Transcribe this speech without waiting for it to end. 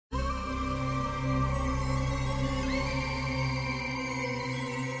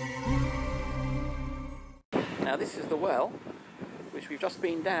this is the well, which we've just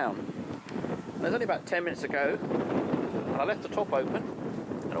been down. And it was only about 10 minutes ago, and I left the top open,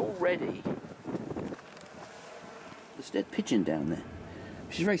 and already there's a dead pigeon down there,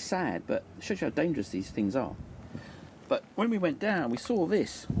 which is very sad, but it shows you how dangerous these things are. But when we went down, we saw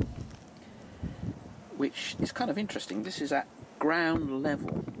this, which is kind of interesting. This is at ground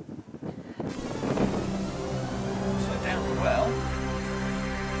level. So down the well,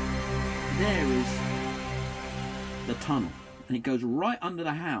 there is the tunnel, and it goes right under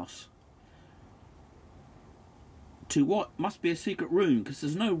the house to what must be a secret room, because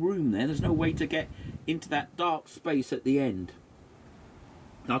there's no room there. There's no way to get into that dark space at the end.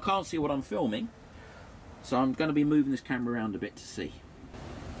 Now I can't see what I'm filming, so I'm going to be moving this camera around a bit to see.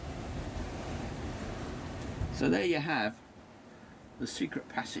 So there you have the secret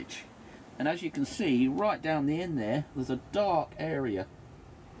passage, and as you can see right down the end there's a dark area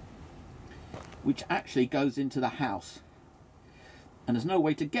which actually goes into the house, and there's no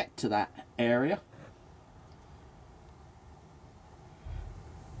way to get to that area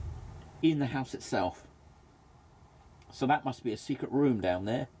in the house itself. So that must be a secret room down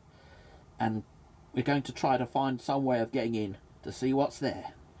there, and we're going to try to find some way of getting in to see what's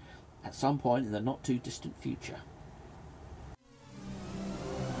there at some point in the not too distant future.